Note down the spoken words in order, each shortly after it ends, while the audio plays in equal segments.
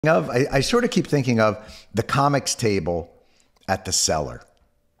I sort of keep thinking of the comics table at the cellar.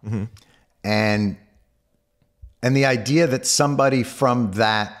 Mm-hmm. And the idea that somebody from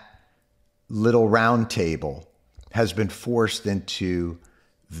that little round table has been forced into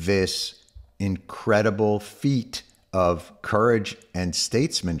this incredible feat of courage and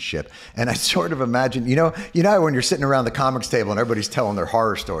statesmanship. And I sort of imagine, you know, when you're sitting around the comics table and everybody's telling their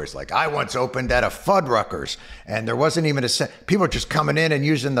horror stories, like I once opened at a Fuddruckers and there wasn't even people are just coming in and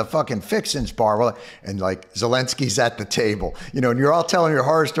using the fucking fixins bar. Well, and like Zelinski's at the table, you know, and you're all telling your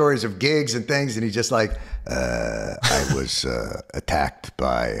horror stories of gigs and things. And he's just like, I was attacked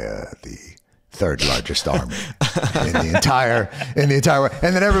by the third largest army in the entire world.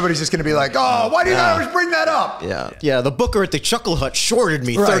 And then everybody's just going to be like, oh, why didn't I always bring that up? Yeah. The booker at the Chuckle Hut shorted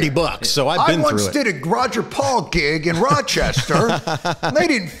me $30, so I've been through it. I once did a Roger Paul gig in Rochester. They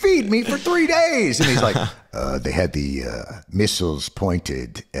didn't feed me for 3 days. And he's like, they had the missiles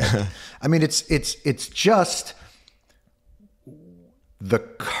pointed at. I mean, it's just the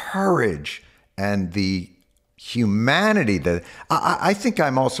courage and the humanity that I think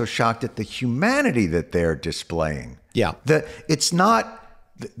I'm also shocked at the humanity that they're displaying. Yeah.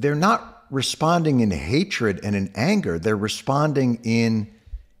 They're not responding in hatred and in anger. They're responding in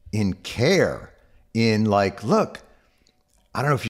care, in like, look, I don't know if